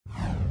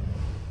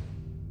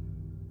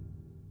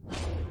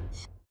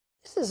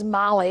This is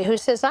Molly, who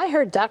says, I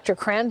heard Dr.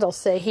 Crandall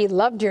say he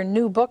loved your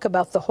new book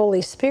about the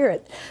Holy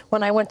Spirit.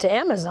 When I went to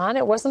Amazon,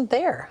 it wasn't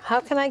there. How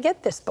can I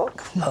get this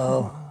book?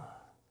 Oh,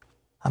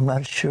 I'm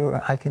not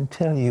sure I can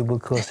tell you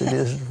because it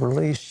isn't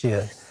released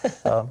yet.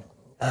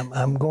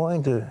 I'm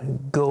going to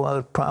go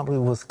out probably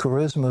with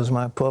Charisma as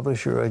my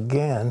publisher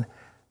again,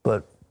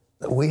 but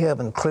we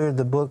haven't cleared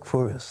the book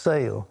for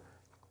sale.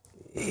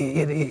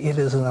 It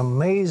is an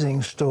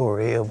amazing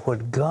story of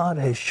what God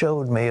has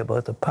showed me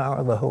about the power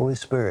of the Holy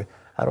Spirit.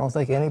 I don't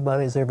think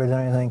anybody's ever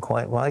done anything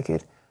quite like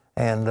it,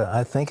 and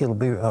I think it'll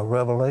be a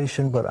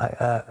revelation, but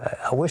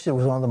I wish it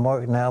was on the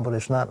market now, but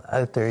it's not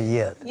out there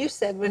yet. You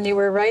said when you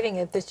were writing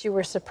it that you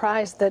were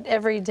surprised that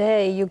every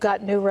day you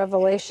got new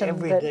revelation.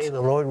 Every day the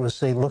Lord would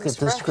say, look at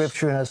this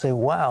scripture, and I'd say,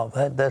 wow,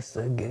 that's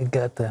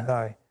got that.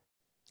 All right.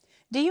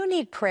 Do you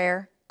need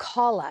prayer?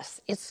 Call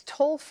us. It's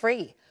toll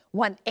free.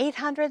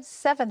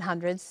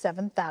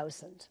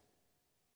 1-800-700-7000.